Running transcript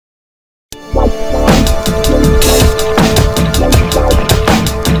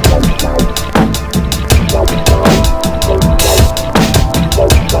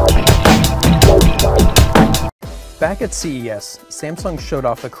Back at CES, Samsung showed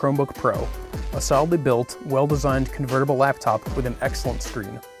off the Chromebook Pro, a solidly built, well-designed convertible laptop with an excellent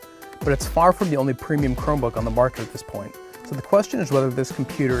screen. But it's far from the only premium Chromebook on the market at this point, so the question is whether this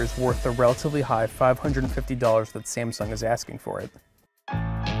computer is worth the relatively high $550 that Samsung is asking for it.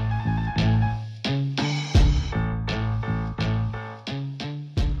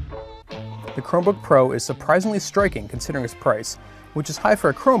 The Chromebook Pro is surprisingly striking considering its price, which is high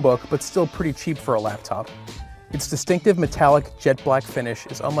for a Chromebook but still pretty cheap for a laptop. Its distinctive metallic jet black finish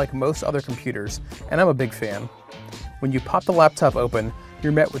is unlike most other computers, and I'm a big fan. When you pop the laptop open,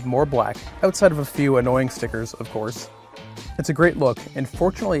 you're met with more black, outside of a few annoying stickers, of course. It's a great look, and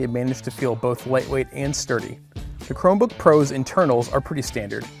fortunately it managed to feel both lightweight and sturdy. The Chromebook Pro's internals are pretty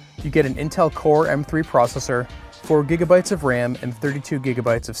standard. You get an Intel Core M3 processor, 4 GB of RAM, and 32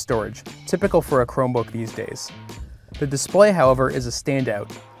 GB of storage, typical for a Chromebook these days. The display, however, is a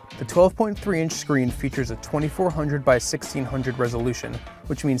standout. The 12.3-inch screen features a 2400 by 1600 resolution,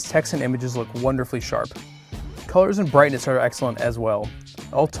 which means text and images look wonderfully sharp. Colors and brightness are excellent as well.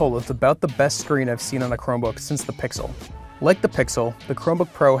 All told, it's about the best screen I've seen on a Chromebook since the Pixel. Like the Pixel, the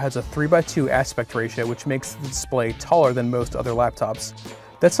Chromebook Pro has a 3:2 aspect ratio, which makes the display taller than most other laptops.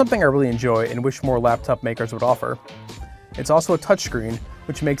 That's something I really enjoy and wish more laptop makers would offer. It's also a touchscreen,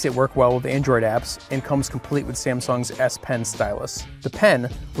 which makes it work well with Android apps and comes complete with Samsung's S Pen stylus. The pen,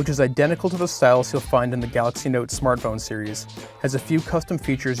 which is identical to the stylus you'll find in the Galaxy Note smartphone series, has a few custom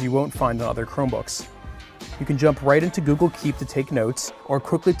features you won't find on other Chromebooks. You can jump right into Google Keep to take notes, or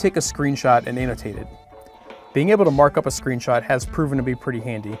quickly take a screenshot and annotate it. Being able to mark up a screenshot has proven to be pretty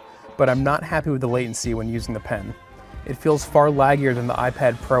handy, but I'm not happy with the latency when using the pen. It feels far laggier than the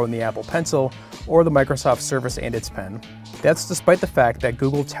iPad Pro and the Apple Pencil, or the Microsoft Surface and its pen. That's despite the fact that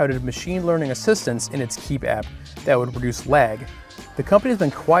Google touted machine learning assistance in its Keep app that would reduce lag. The company has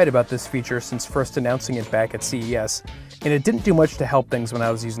been quiet about this feature since first announcing it back at CES, and it didn't do much to help things when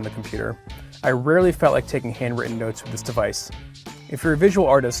I was using the computer. I rarely felt like taking handwritten notes with this device. If you're a visual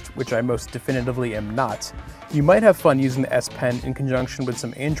artist, which I most definitively am not, you might have fun using the S Pen in conjunction with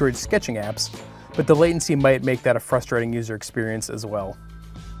some Android sketching apps, but the latency might make that a frustrating user experience as well.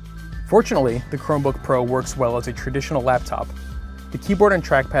 Fortunately, the Chromebook Pro works well as a traditional laptop. The keyboard and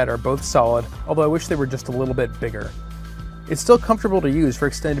trackpad are both solid, although I wish they were just a little bit bigger. It's still comfortable to use for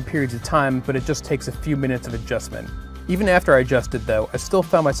extended periods of time, but it just takes a few minutes of adjustment. Even after I adjusted though, I still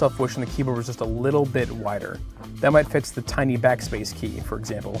found myself wishing the keyboard was just a little bit wider. That might fix the tiny backspace key, for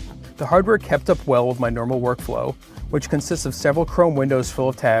example. The hardware kept up well with my normal workflow, which consists of several Chrome windows full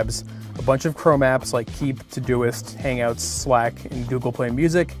of tabs, a bunch of Chrome apps like Keep, Todoist, Hangouts, Slack, and Google Play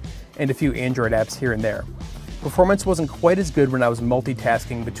Music, and a few Android apps here and there. Performance wasn't quite as good when I was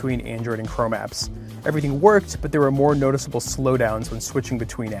multitasking between Android and Chrome apps. Everything worked, but there were more noticeable slowdowns when switching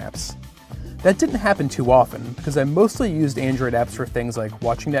between apps. That didn't happen too often, because I mostly used Android apps for things like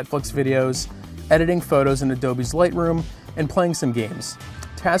watching Netflix videos, editing photos in Adobe's Lightroom, and playing some games,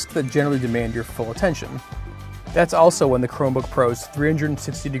 tasks that generally demand your full attention. That's also when the Chromebook Pro's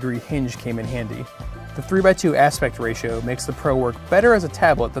 360-degree hinge came in handy. The 3:2 aspect ratio makes the Pro work better as a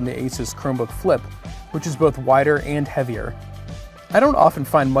tablet than the Asus Chromebook Flip, which is both wider and heavier. I don't often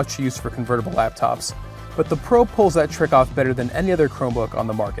find much use for convertible laptops, but the Pro pulls that trick off better than any other Chromebook on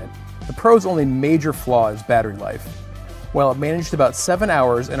the market. The Pro's only major flaw is battery life. While it managed about 7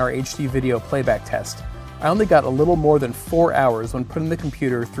 hours in our HD video playback test, I only got a little more than 4 hours when putting the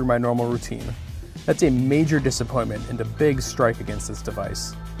computer through my normal routine. That's a major disappointment and a big strike against this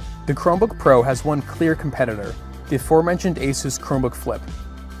device. The Chromebook Pro has one clear competitor, the aforementioned Asus Chromebook Flip.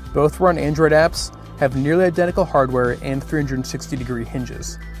 Both run Android apps, have nearly identical hardware, and 360-degree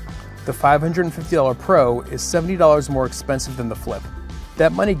hinges. The $550 Pro is $70 more expensive than the Flip.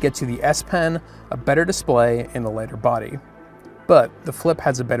 That money gets you the S Pen, a better display, and a lighter body. But the Flip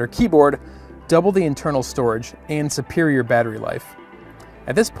has a better keyboard, double the internal storage, and superior battery life.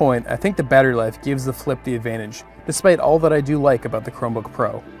 At this point, I think the battery life gives the Flip the advantage, despite all that I do like about the Chromebook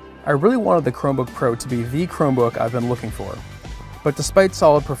Pro. I really wanted the Chromebook Pro to be the Chromebook I've been looking for. But despite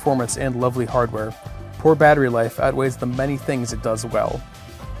solid performance and lovely hardware, poor battery life outweighs the many things it does well.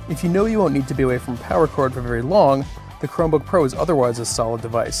 If you know you won't need to be away from power cord for very long, the Chromebook Pro is otherwise a solid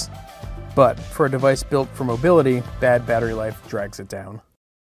device. But for a device built for mobility, bad battery life drags it down.